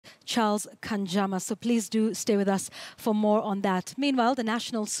Charles Kanjama. So please do stay with us for more on that. Meanwhile, the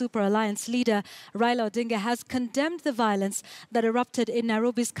National Super Alliance leader, Raila Odinga, has condemned the violence that erupted in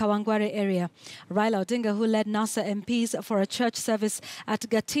Nairobi's Kawangware area. Raila Odinga, who led NASA MPs for a church service at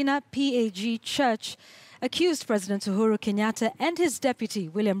Gatina PAG Church, accused President Uhuru Kenyatta and his deputy,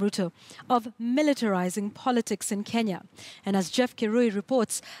 William Ruto, of militarizing politics in Kenya. And as Jeff Kirui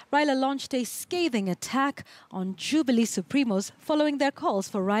reports, Raila launched a scathing attack on Jubilee Supremos following their calls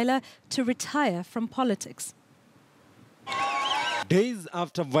for Raila to retire from politics. Days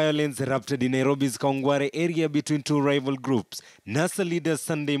after violence erupted in Nairobi's Kawangware area between two rival groups, NASA leaders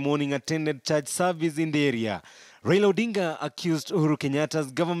Sunday morning attended church service in the area. Raila Odinga accused Uhuru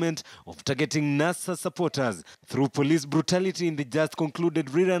Kenyatta's government of targeting NASA supporters through police brutality in the just concluded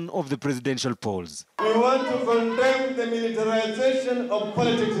rerun of the presidential polls. We want to condemn the militarization of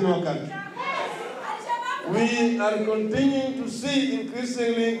politics in our country. We are continuing to see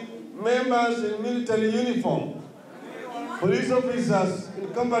increasingly members in military uniform, police officers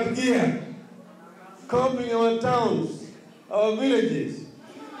in combat gear, combing our towns, our villages,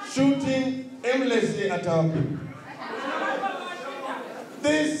 shooting aimlessly at our people.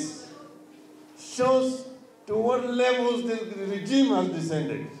 This shows to what levels the regime has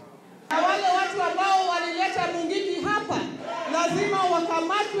descended. Wale watu ambao walileta mungiki hapa lazima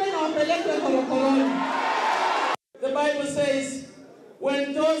wakamatwe na wapelekwe korokoroni. The Bible says,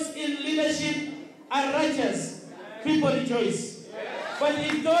 when those in leadership are righteous, people rejoice. But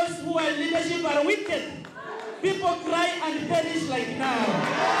if those who are in leadership are wicked, people cry and perish like now.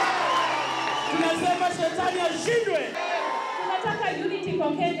 Tunasema shetani ashindwe. Tunataka unity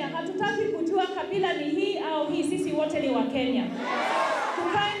kwa Kenya. Hatutaki kujua kabila ni hii au hii, sisi wote ni wa Kenya.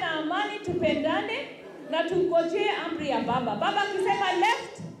 Tukae na amani, tupendane na tungojee amri ya baba. Baba akisema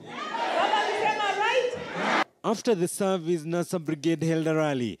left, baba akisema right. After the service, NASA Brigade held a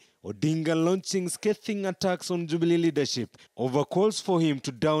rally, Odinga launching scathing attacks on Jubilee leadership over calls for him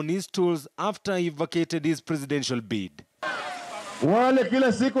to down his tools after he vacated his presidential bid. Wale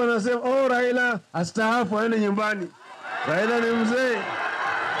kila siku wanasema, oh, Raila astaafu aende nyumbani. Raila ni mzee.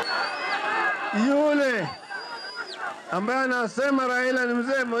 Yule ambaye anasema Raila ni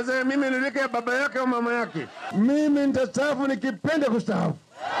mzee, mimi nilike baba yake au mama yake. Mimi nitastaafu nikipenda kustaafu.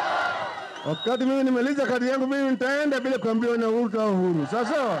 Wakati mimi nimeliza kadi yangu, mimi nitaenda bila kuambiwa na Uhuru.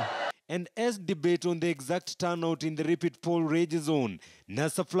 Sasa. And as debate on the exact turnout in the repeat poll rages on,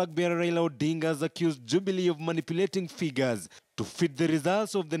 NASA flag bearer Raila Odinga has accused Jubilee of manipulating figures to fit the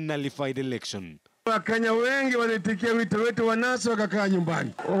results of the nullified election. Wakenya wengi walitikia wito wetu wa NASA wakakaa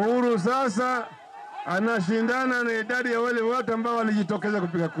nyumbani. Uhuru sasa anashindana na idadi ya wale watu ambao walijitokeza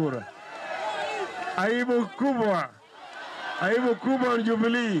kupiga kura. Aibu kubwa on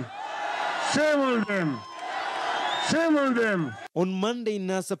Jubilee. Shame on them. Shame on them. On Monday,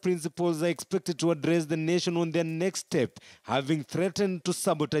 NASA principals are expected to address the nation on their next step, having threatened to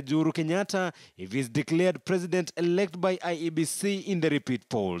sabotage Uhuru Kenyatta if he is declared president-elect by IEBC in the repeat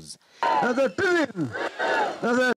polls. That's a